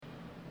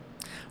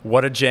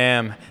What a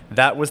jam.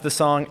 That was the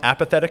song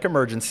Apathetic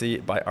Emergency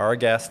by our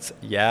guests,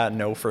 Yeah,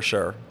 No, For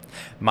Sure.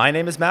 My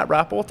name is Matt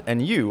Rappolt,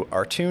 and you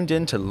are tuned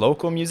in to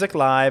Local Music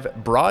Live,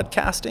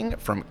 broadcasting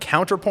from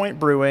Counterpoint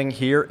Brewing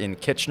here in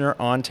Kitchener,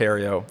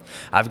 Ontario.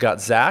 I've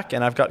got Zach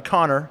and I've got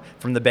Connor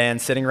from the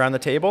band sitting around the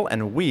table,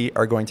 and we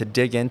are going to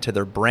dig into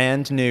their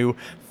brand new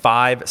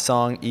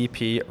 5-song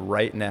EP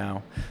right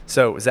now.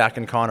 So, Zach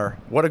and Connor,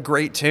 what a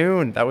great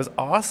tune. That was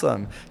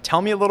awesome.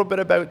 Tell me a little bit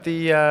about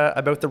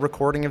the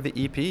recording of the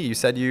EP. You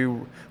said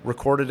you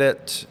recorded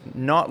it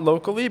not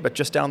locally, but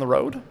just down the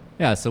road?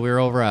 Yeah, so we were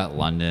over at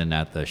London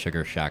at the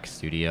Sugar Shack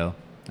studio.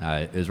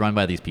 It was run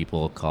by these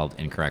people called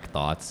Incorrect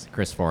Thoughts.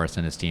 Chris Forrest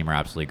and his team are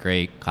absolutely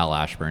great. Kyle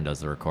Ashburn does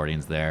the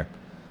recordings there.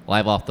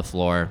 Live off the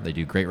floor, they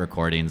do great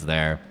recordings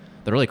there.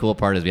 The really cool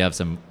part is we have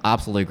some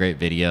absolutely great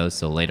videos.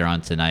 So later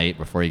on tonight,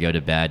 before you go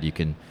to bed, you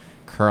can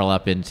curl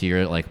up into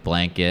your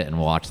blanket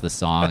and watch the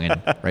song,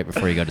 and right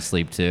before you go to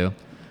sleep too.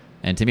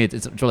 And to me,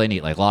 it's really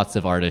neat. Lots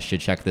of artists should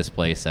check this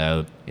place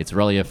out. It's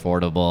really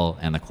affordable,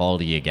 and the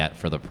quality you get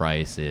for the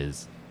price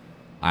is,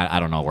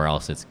 I don't know where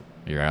else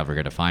you're ever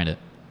going to find it.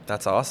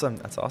 That's awesome.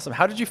 That's awesome.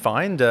 How did you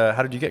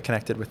get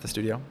connected with the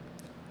studio?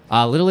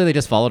 Literally, they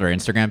just followed our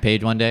Instagram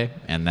page one day,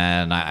 and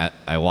then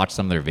I watched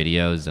some of their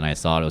videos, and I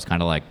saw it was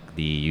kind of like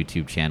the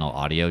YouTube channel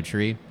Audio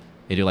Tree.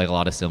 They do a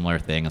lot of similar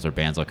things where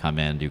bands will come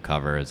in, do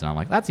covers, and I'm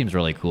like, that seems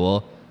really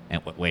cool.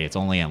 And wait, it's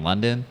only in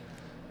London?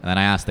 And then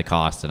I asked the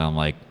cost, and I'm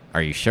like,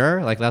 are you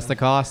sure? That's the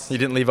cost? You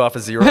didn't leave off a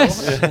zero?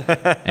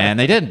 And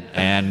they didn't.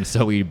 And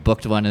so we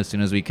booked one as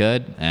soon as we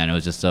could, and it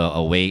was just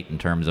a wait in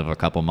terms of a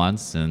couple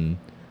months, and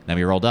then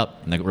we rolled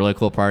up. And the really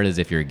cool part is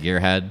if you're a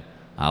gearhead,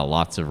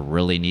 lots of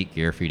really neat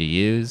gear for you to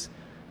use,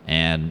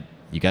 and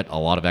you get a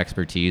lot of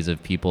expertise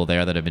of people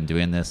there that have been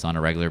doing this on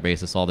a regular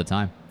basis all the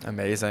time.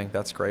 Amazing.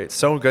 That's great.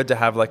 So good to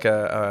have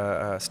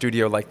a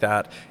studio like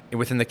that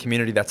within the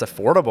community that's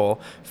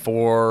affordable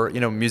for,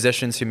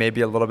 musicians who may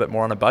be a little bit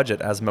more on a budget,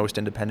 as most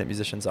independent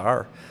musicians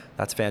are.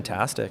 That's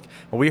fantastic.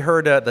 Well, we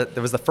heard that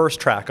there was the first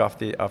track off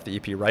the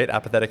EP, right?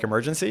 Apathetic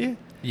Emergency?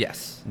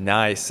 Yes.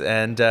 Nice.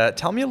 And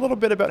tell me a little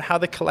bit about how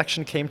the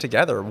collection came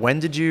together. When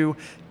did you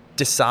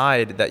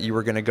decide that you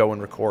were going to go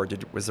and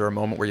record? Was there a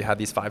moment where you had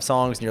these 5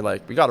 songs and you're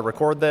like, we got to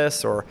record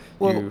this? Or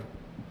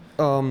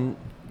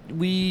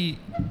we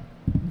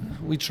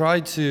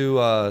tried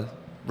to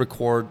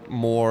record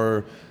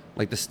more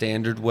the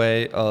standard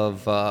way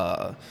of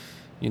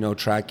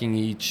tracking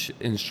each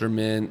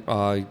instrument,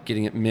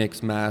 getting it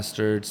mixed,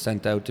 mastered,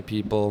 sent out to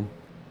people,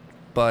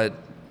 but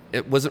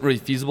it wasn't really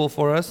feasible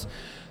for us.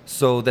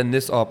 So then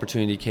this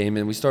opportunity came,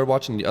 and we started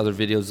watching the other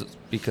videos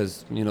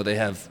because they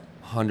have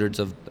hundreds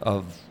of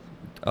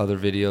other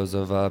videos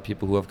of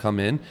people who have come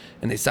in,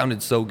 and they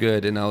sounded so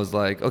good. And I was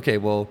like, okay,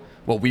 well,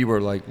 we were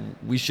like,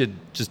 we should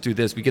just do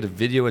this. We get a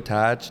video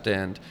attached,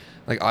 and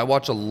I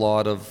watch a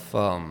lot of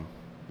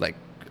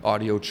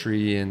Audio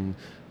Tree, and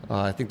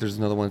I think there's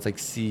another one. It's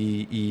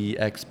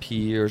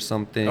CEXP or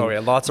something. Oh yeah,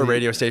 lots of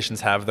radio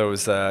stations have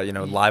those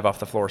live off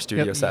the floor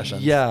studio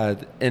sessions. Yeah,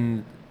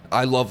 and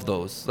I love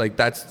those.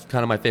 That's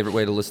kind of my favorite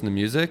way to listen to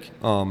music.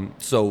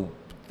 So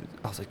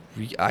I was like,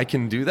 I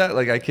can do that.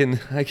 I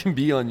can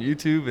be on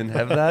YouTube and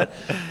have that.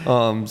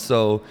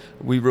 So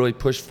we really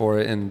pushed for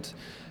it, and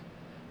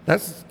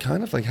that's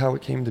kind of how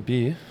it came to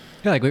be.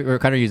 Yeah, we're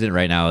kind of using it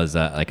right now as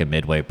a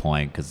midway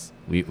point, because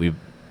we've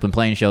been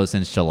playing shows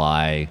since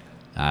July.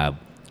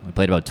 We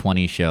played about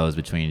 20 shows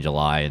between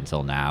July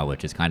until now,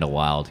 which is kind of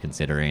wild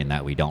considering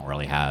that we don't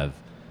really have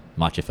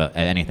much, if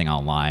anything,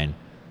 online.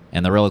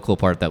 And the really cool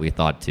part that we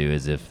thought too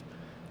is if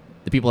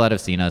the people that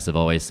have seen us have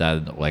always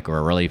said we're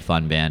a really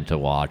fun band to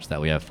watch, that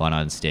we have fun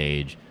on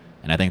stage.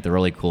 And I think the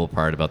really cool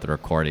part about the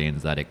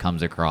recordings that it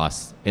comes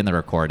across in the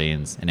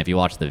recordings, and if you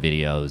watch the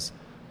videos,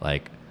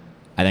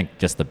 I think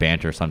just the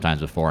banter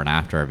sometimes before and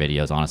after our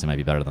videos honestly might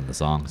be better than the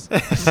songs.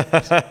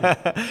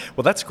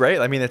 Well, that's great.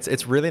 I mean,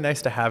 it's really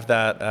nice to have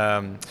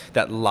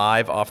that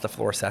live off the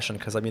floor session,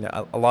 because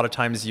a lot of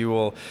times you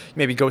will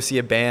maybe go see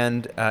a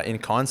band in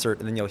concert,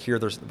 and then you'll hear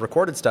there's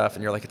recorded stuff,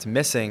 and you're like, it's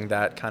missing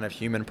that kind of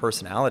human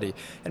personality.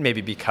 And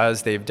maybe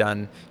because they've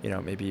done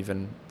maybe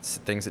even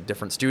things at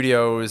different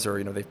studios,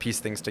 or they've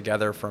pieced things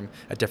together from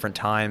at different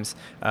times.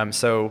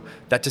 So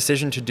that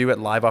decision to do it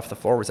live off the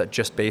floor, was that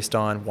just based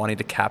on wanting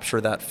to capture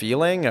that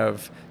feeling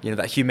of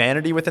that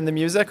humanity within the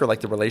music, or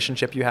the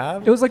relationship you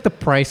have? It was the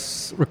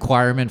price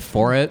requirement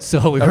for it,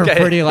 so we were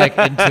pretty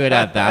into it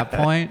at that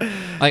point.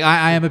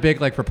 I am a big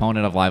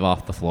proponent of live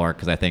off the floor,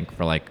 because I think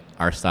for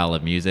our style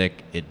of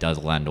music, it does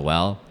lend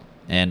well.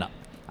 And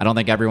I don't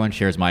think everyone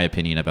shares my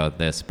opinion about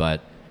this,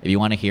 but if you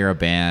want to hear a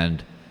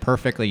band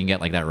perfectly, you can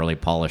get that really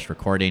polished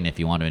recording. If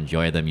you want to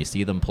enjoy them, you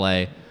see them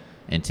play.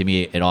 And to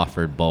me, it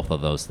offered both of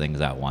those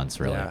things at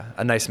once, really. Yeah,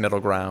 a nice middle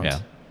ground. Yeah.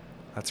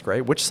 That's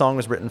great. Which song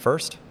was written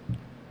first?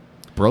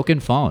 Broken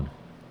Phone.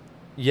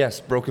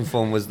 Yes, Broken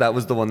Phone was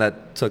the one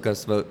that took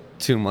us about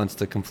 2 months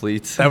to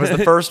complete. That was the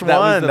first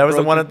one. That was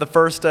the one at the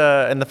first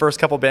in the first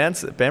couple band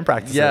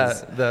practices.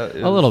 Yeah,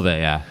 a little bit,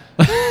 yeah.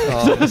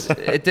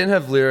 It didn't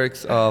have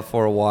lyrics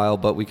for a while,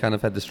 but we kind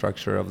of had the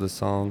structure of the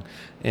song.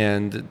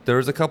 And there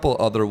was a couple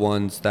other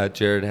ones that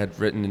Jared had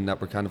written and that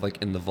were kind of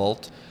like in the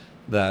vault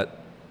that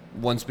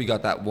once we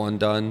got that one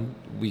done,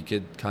 we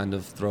could kind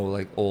of throw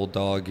like Old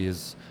Dog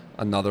is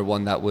another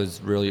one that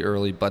was really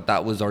early, but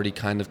that was already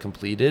kind of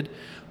completed,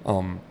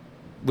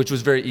 which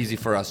was very easy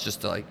for us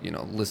just to like,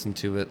 listen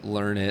to it,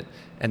 learn it,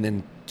 and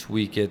then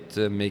tweak it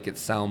to make it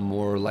sound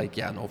more like,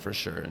 Yeah, No, For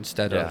Sure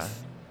instead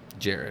of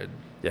Jared.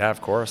 Yeah,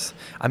 of course.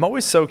 I'm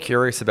always so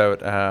curious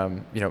about,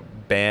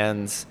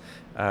 bands'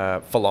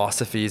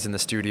 philosophies in the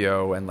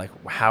studio and like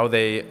how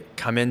they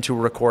come into a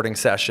recording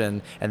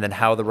session and then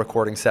how the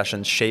recording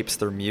session shapes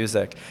their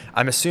music.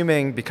 I'm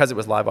assuming because it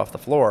was Live Off the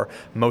Floor,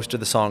 most of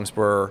the songs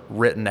were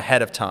written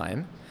ahead of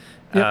time.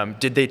 Yep.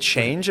 Did they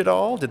change at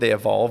all? Did they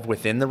evolve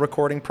within the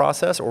recording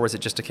process, or was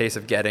it just a case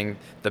of getting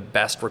the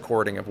best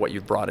recording of what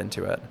you've brought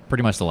into it?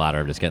 Pretty much the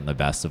latter, of just getting the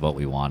best of what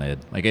we wanted.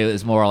 Like, it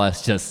was more or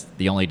less just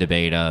the only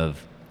debate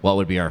of what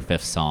would be our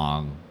fifth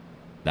song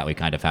that we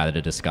kind of had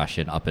a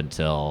discussion up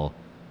until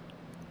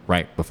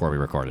right before we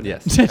recorded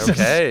it. Yes.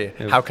 Okay.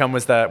 How come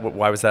was that?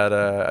 Why was that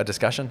a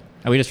discussion?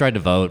 And we just tried to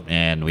vote,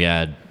 and we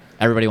had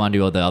everybody wanted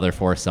to do the other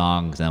 4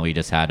 songs, and we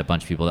just had a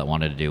bunch of people that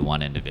wanted to do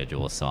one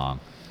individual song.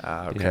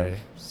 Okay. Yeah.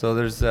 So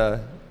there's I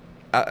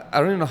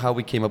don't even know how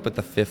we came up with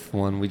the 5th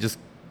one.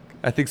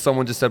 I think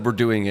someone just said we're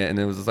doing it, and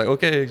it was just like,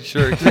 okay,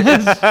 sure.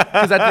 Because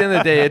at the end of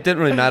the day, it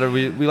didn't really matter.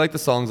 We like the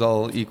songs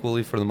all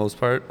equally for the most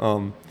part.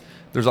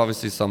 There's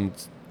obviously some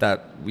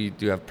that we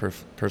do have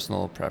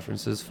personal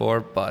preferences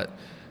for, but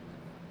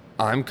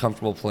I'm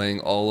comfortable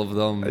playing all of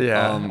them.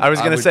 Yeah, I was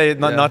going to say,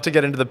 not to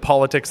get into the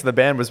politics of the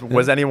band,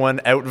 was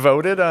anyone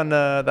outvoted on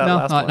that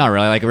last one? No, not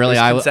really. Like, really,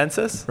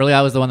 consensus? Really,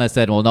 I was the one that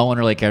said, well, no one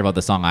really cared about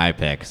the song I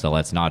picked, so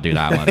let's not do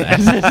that one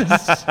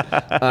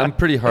then. I'm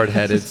pretty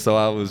hard-headed, so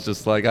I was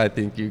just like, I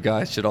think you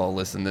guys should all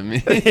listen to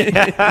me.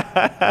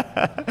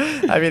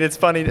 I mean, it's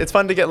funny. It's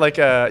fun to get like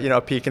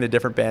a peek into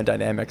different band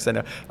dynamics. I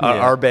know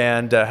our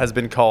band has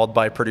been called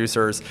by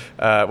producers,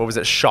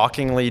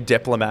 shockingly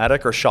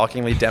diplomatic or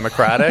shockingly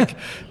democratic.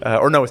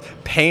 It's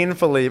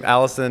painfully,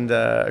 Allison,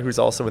 who's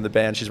also in the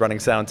band, she's running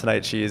sound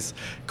tonight, she's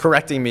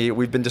correcting me.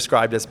 We've been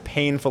described as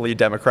painfully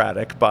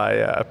democratic by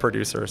a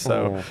producer,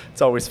 so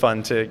It's always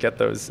fun to get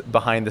those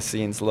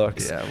behind-the-scenes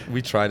looks. Yeah,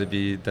 we try to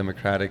be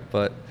democratic,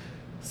 but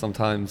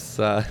sometimes,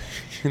 it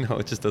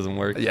just doesn't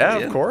work. Yeah,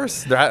 of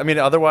course.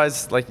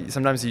 Otherwise, like,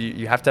 sometimes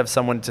you have to have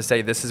someone to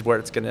say this is where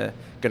it's gonna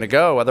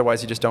go,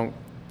 otherwise you just don't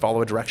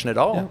follow a direction at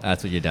all. Yeah.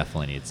 That's what you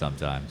definitely need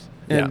sometimes.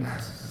 And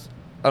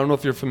I don't know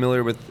if you're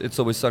familiar with It's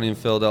Always Sunny in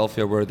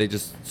Philadelphia, where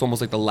it's almost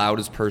like the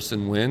loudest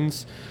person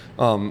wins.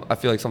 I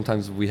feel like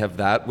sometimes we have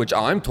that, which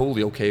I'm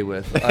totally okay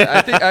with.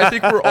 I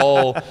think we're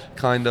all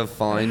kind of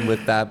fine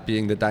with that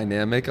being the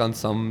dynamic on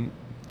some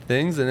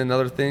things, and in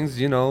other things,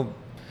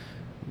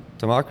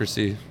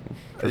 democracy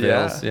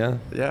prevails.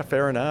 Yeah,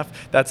 fair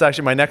enough. That's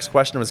actually my next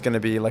question was going to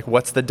be like,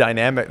 what's the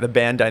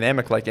band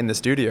dynamic like in the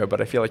studio?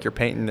 But I feel like you're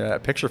painting a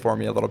picture for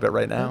me a little bit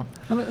right now.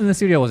 In the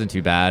studio wasn't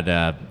too bad.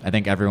 I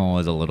think everyone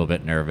was a little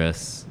bit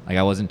nervous. Like,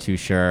 I wasn't too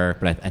sure,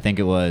 but I think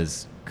it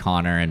was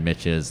Connor and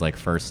Mitch's like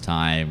first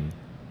time,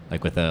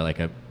 like with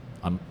a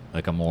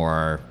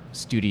more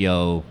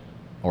studio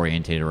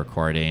orientated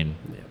recording.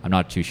 I'm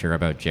not too sure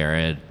about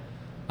Jared.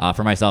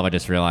 For myself, I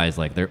just realized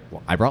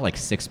I brought like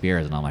 6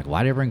 beers, and I'm like,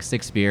 why did I bring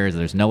 6 beers?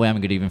 There's no way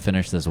I'm gonna even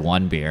finish this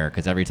one beer,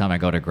 because every time I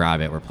go to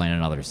grab it, we're playing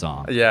another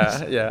song.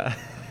 Yeah.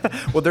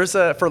 Well, there's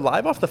for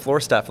Live Off the Floor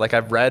stuff, like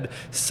I've read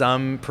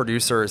some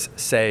producers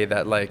say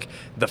that like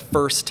the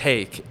first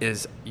take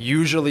is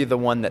usually the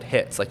one that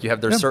hits. Like you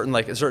have a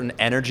certain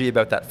energy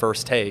about that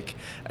first take.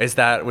 Was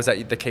that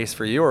the case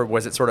for you, or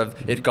was it sort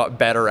of it got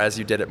better as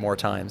you did it more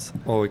times?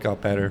 Oh, it got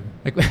better.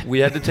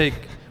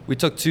 We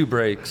took 2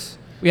 breaks.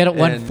 We had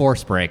one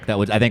forced break that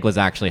I think was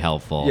actually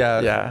helpful.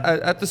 Yeah.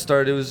 At the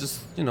start, it was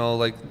just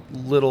like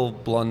little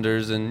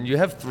blunders, and you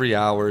have 3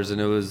 hours,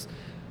 and it was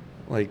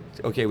like,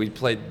 okay, we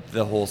played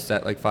the whole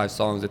set, like 5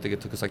 songs. I think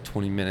it took us like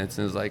 20 minutes,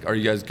 and it was like, are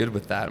you guys good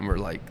with that? And we're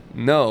like,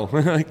 no.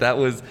 Like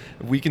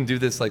we can do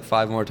this like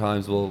 5 more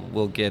times.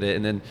 We'll get it.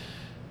 And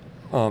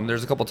then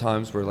there's a couple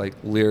times where like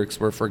lyrics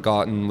were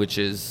forgotten, which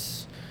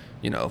is,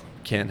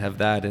 can't have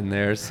that in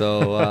there.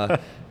 So.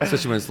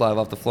 Especially when it's Live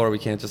Off the Floor, we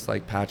can't just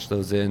like patch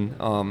those in.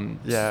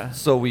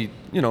 So we,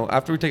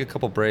 after we take a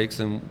couple breaks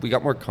and we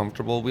got more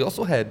comfortable, we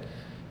also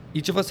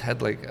each of us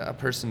had like a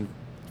person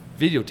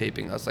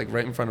videotaping us like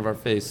right in front of our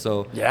face.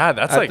 So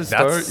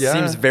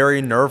seems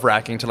very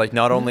nerve-wracking to like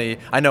not only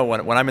I know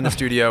when I'm in the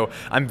studio,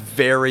 I'm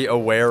very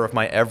aware of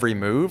my every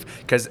move,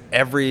 because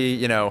as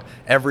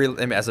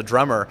a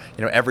drummer,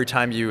 every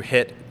time you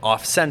hit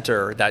off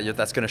center,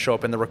 that's going to show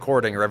up in the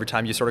recording, or every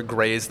time you sort of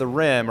graze the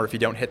rim, or if you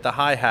don't hit the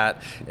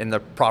hi-hat in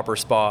the proper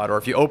spot, or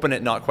if you open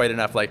it not quite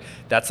enough, like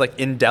that's like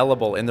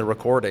indelible in the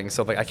recording.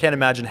 So like I can't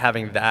imagine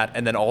having that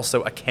and then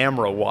also a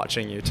camera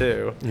watching you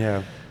too.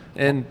 Yeah.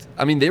 And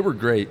I mean, they were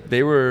great.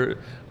 They were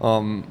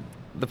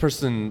the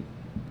person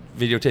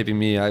videotaping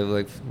me. I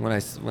like when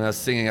I was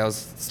singing, I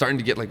was starting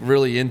to get like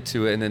really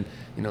into it, and then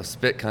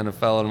spit kind of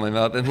fell out of my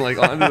mouth and like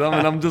onto them,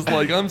 and I'm just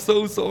like, I'm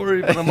so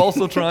sorry, but I'm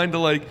also trying to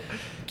like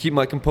keep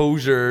my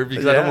composure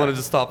because I don't want to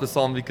just stop the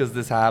song because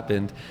this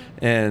happened.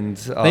 And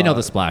they know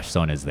the splash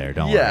zone is there.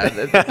 Don't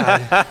worry.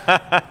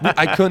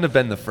 I couldn't have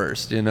been the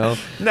first, No,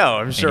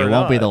 I'm sure and you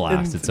not. won't be the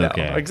last. It's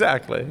okay. No,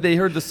 exactly. They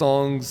heard the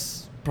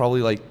songs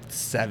probably like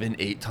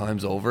 7-8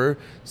 times over.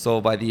 So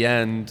by the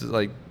end,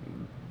 like,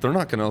 they're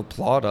not going to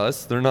applaud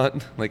us. They're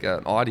not like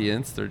an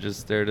audience. They're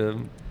just there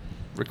to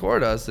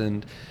record us.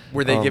 And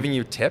were they giving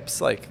you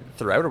tips like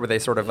throughout, or were they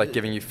sort of like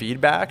giving you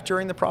feedback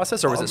during the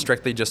process, or was it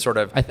strictly just sort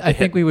of? I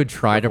think we would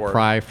try record? to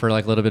pry for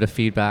like a little bit of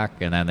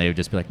feedback, and then they would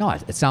just be like, "No,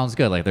 it sounds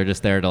good." Like they're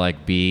just there to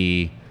like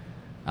be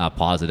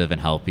positive and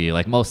help you.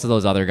 Like most of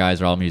those other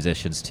guys are all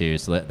musicians too,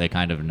 so that they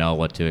kind of know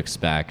what to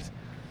expect,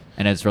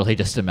 and it's really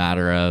just a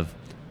matter of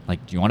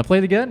like, do you want to play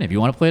it again? If you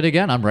want to play it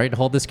again, I'm ready to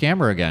hold this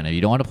camera again. If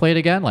you don't want to play it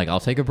again, like I'll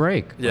take a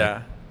break.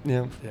 Yeah.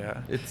 Yeah.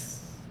 It's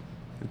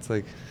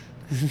like.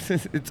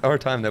 It's our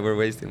time that we're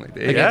wasting.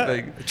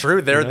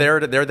 True. They're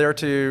there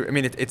to. I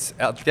mean, it's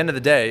at the end of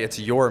the day, it's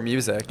your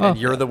music, and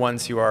you're the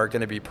ones who are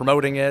going to be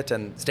promoting it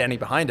and standing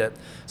behind it.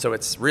 So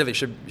it's really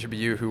should be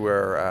you who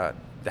are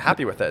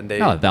happy with it. And they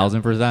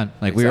 1,000%.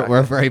 Like exactly. we're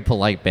a very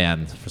polite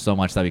band for so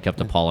much that we kept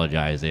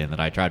apologizing.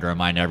 That I tried to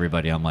remind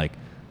everybody. I'm like,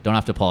 don't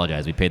have to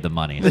apologize. We paid the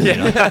money.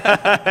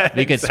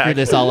 We could screw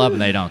this all up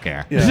and they don't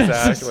care. Yeah,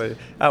 exactly.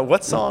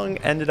 What song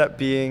ended up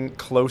being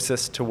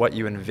closest to what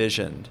you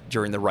envisioned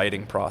during the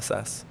writing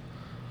process?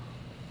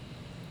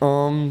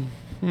 I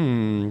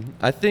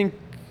think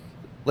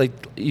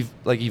like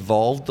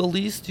evolved the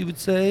least, you would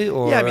say,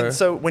 or yeah. I mean,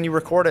 so when you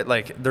record it,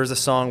 like there's a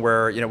song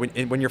where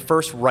when you're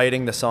first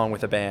writing the song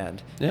with a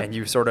band, and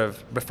you sort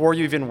of before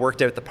you even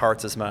worked out the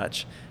parts as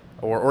much.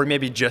 Or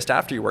maybe just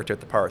after you worked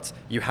out the parts,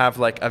 you have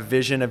like a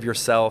vision of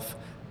yourself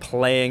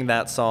playing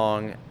that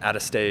song at a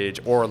stage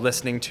or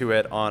listening to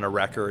it on a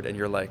record, and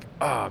you're like,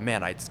 oh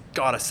man, it's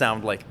gotta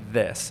sound like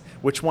this.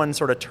 Which one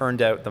sort of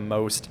turned out the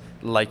most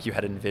like you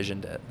had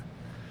envisioned it?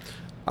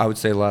 I would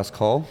say Last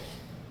Call.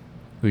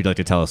 Would you like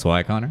to tell us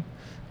why, Connor?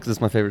 Because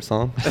it's my favorite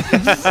song.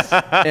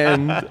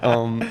 And a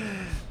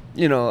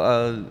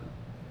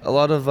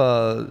lot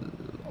of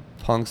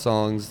punk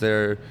songs,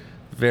 they're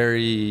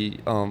very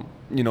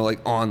like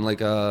on like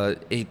a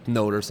eighth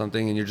note or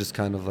something, and you're just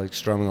kind of like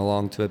strumming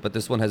along to it. But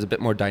this one has a bit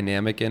more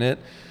dynamic in it,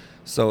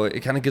 so it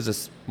kind of gives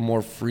us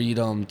more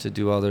freedom to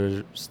do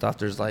other stuff.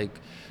 There's like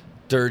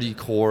dirty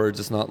chords.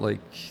 It's not like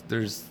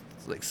there's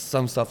like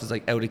some stuff is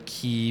like out of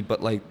key,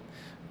 but like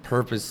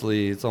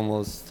purposely, it's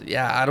almost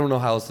I don't know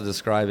how else to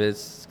describe it.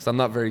 Because I'm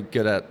not very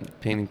good at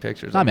painting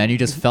pictures. No, man, you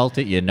just felt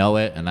it, you know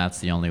it, and that's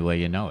the only way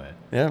you know it.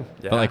 Yeah.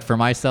 But like for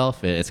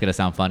myself, it's gonna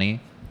sound funny.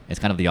 It's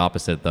kind of the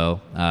opposite,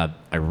 though.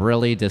 I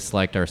really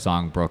disliked our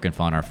song Broken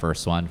Phone, our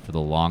first one, for the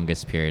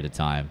longest period of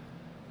time.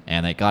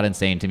 And it got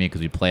insane to me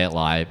because we play it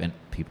live, and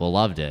people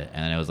loved it.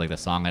 And it was like the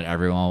song that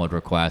everyone would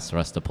request for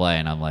us to play.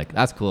 And I'm like,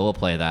 that's cool, we'll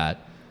play that.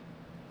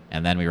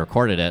 And then we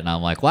recorded it, and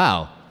I'm like,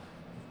 wow,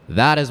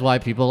 that is why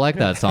people like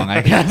that song,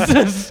 I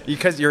guess.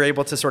 Because you're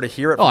able to sort of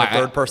hear it from a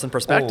third-person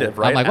perspective,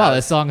 right? I'm like, wow,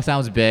 this song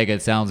sounds big,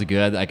 it sounds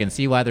good. I can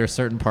see why there's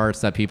certain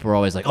parts that people are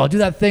always like, oh, do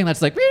that thing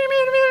that's like...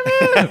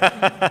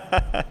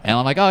 And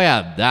I'm like, oh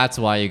yeah, that's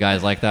why you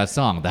guys like that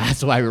song.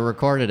 That's why we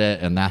recorded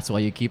it, and that's why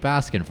you keep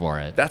asking for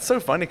it. That's so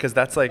funny because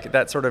that's like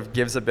that sort of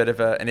gives a bit of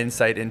an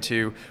insight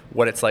into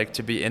what it's like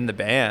to be in the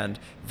band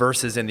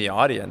versus in the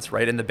audience,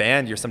 right? In the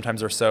band, you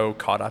sometimes are so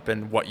caught up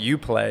in what you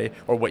play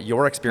or what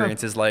your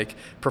experience is like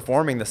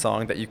performing the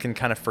song that you can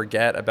kind of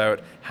forget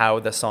about how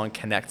the song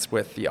connects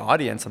with the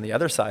audience on the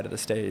other side of the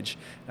stage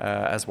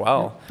as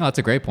well. Oh, that's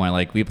a great point.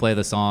 Like we play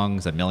the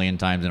songs a million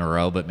times in a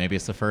row, but maybe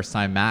it's the first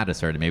time Matt has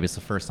heard it. Maybe it's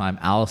the first time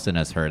Allison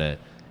has heard it.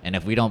 And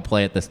if we don't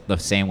play it the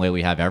same way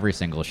we have every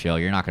single show,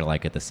 you're not going to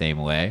like it the same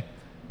way.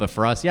 But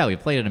for us, we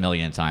played it a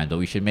million times, but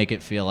we should make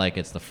it feel like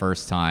it's the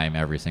first time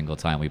every single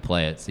time we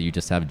play it. So you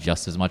just have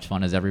just as much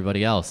fun as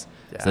everybody else.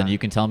 Yeah. So then you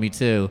can tell me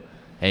too,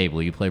 hey,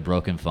 will you play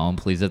Broken Phone,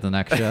 please, at the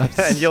next show?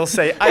 And you'll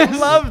say, I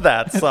love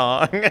that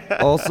song.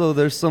 Also,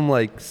 there's some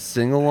like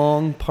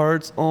sing-along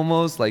parts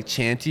almost, like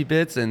chanty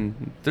bits.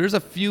 And there's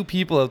a few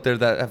people out there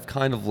that have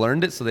kind of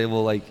learned it, so they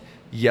will like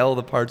yell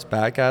the parts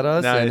back at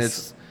us. Nice. And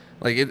it's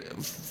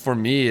like, for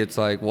me, it's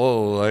like,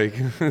 whoa, like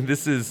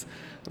this is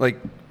like,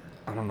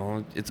 I don't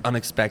know, it's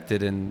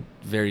unexpected and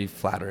very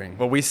flattering.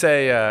 Well, we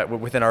say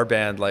within our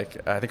band,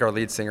 like I think our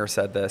lead singer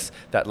said this,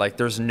 that like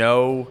there's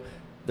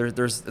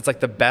it's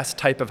like the best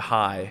type of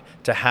high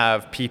to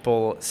have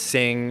people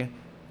sing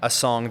a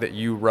song that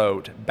you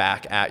wrote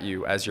back at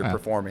you as you're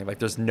performing. Like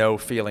there's no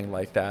feeling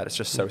like that. It's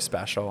just so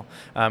special.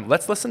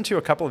 Let's listen to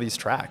a couple of these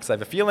tracks. I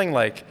have a feeling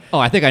like... Oh,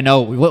 I think I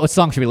know. What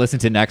song should we listen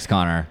to next,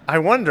 Connor? I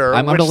wonder.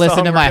 I'm going to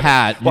listen to my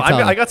hat. Well,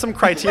 I got some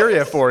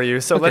criteria for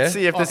you. So let's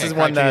see if this is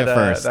one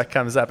that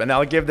comes up. And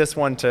I'll give this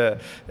one to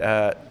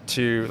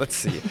let's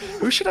see.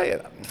 Who should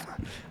I...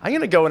 I'm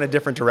going to go in a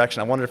different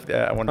direction. I wonder if...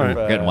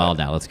 We're getting wild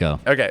now. Let's go.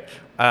 Okay.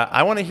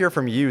 I want to hear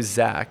from you,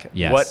 Zach.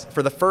 Yes.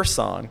 For the first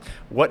song,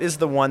 what is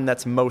the one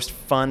that's most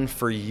fun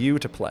for you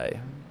to play?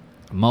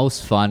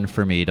 Most fun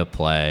for me to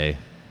play.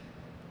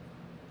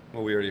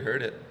 Well, we already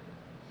heard it.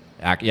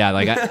 Yeah,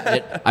 like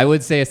I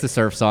would say it's the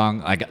surf song.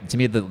 Like to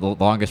me, the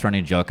longest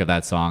running joke of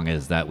that song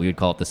is that we would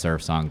call it the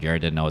surf song.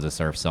 Jared didn't know it was a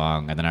surf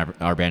song, and then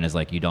our band is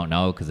like, you don't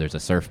know because there's a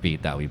surf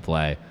beat that we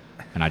play,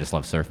 and I just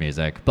love surf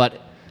music.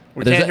 But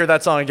we can't hear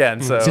that song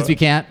again. So since we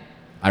can't,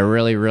 I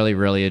really, really,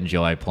 really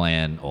enjoy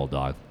playing Old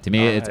Dog. To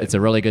me, it's a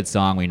really good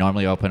song. We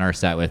normally open our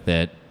set with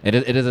it. It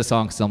is a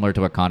song similar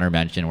to what Connor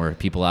mentioned, where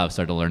people have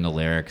started to learn the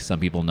lyrics. Some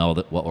people know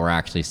what we're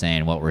actually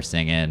saying, what we're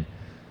singing.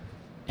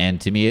 And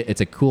to me,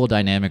 it's a cool,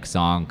 dynamic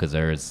song because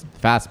there's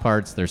fast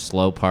parts, there's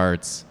slow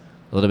parts,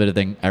 a little bit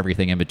of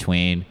everything in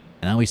between.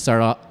 And then we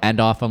end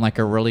off on like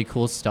a really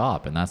cool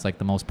stop. And that's like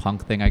the most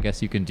punk thing I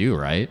guess you can do,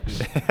 right?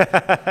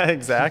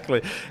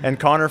 Exactly. And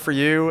Connor, for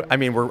you, I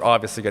mean, we're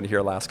obviously going to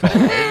hear Last Call,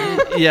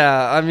 right?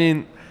 Yeah, I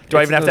mean... Do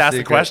I even have to ask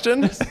the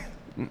question?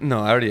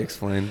 No, I already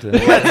explained it.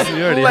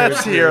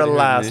 Let's hear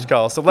Last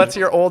Call. So let's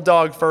hear Old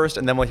Dog first,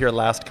 and then we'll hear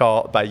Last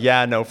Call by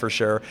Yeah, No, For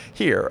Sure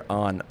here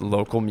on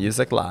Local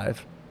Music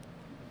Live.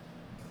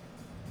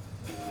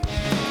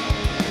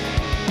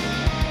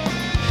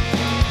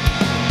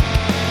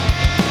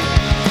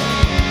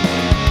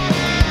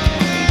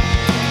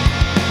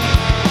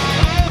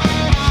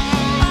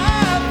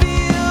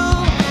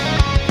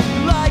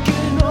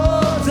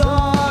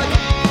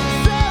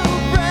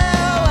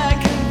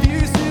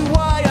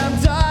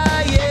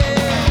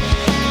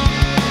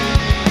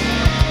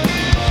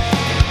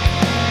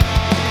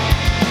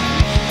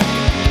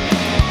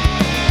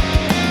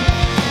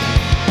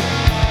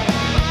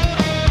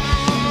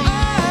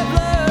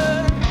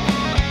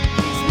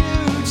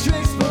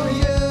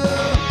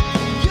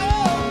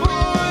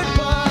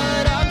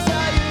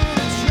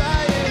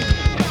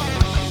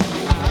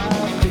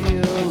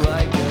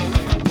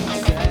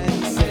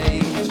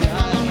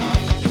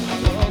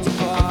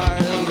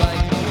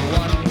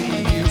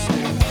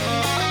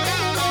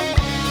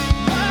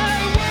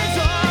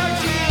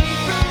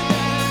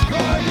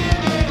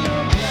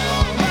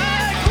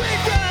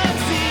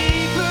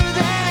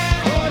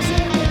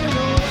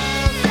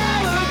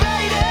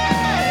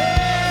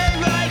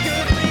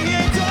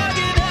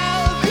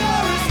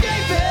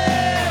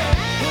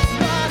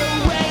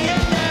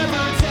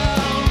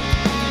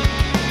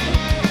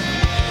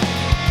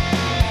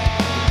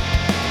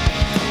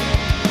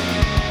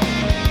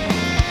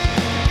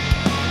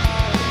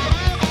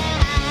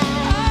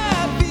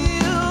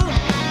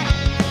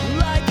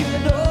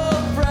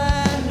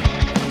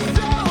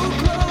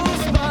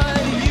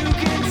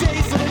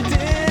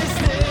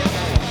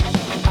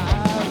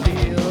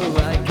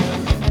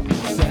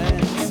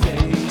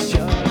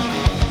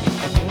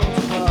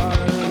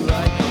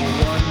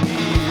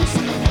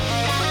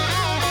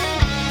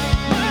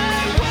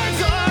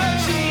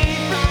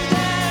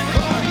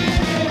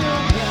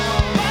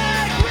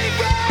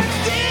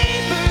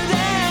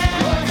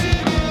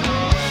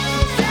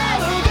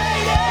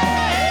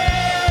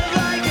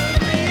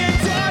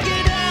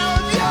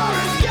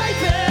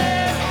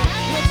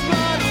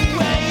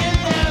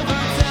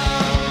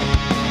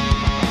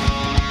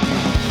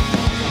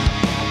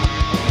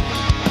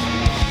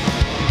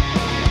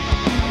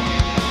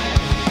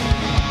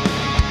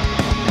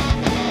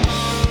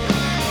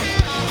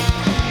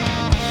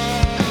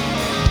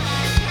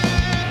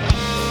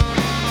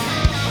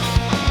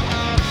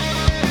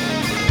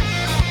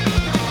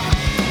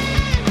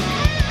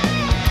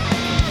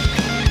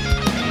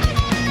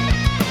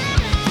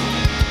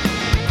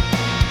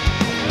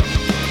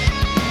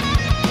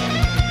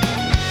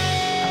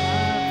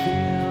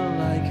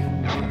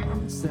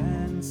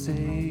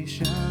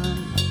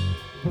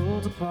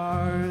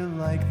 apart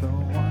like the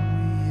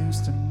one we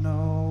used to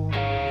know.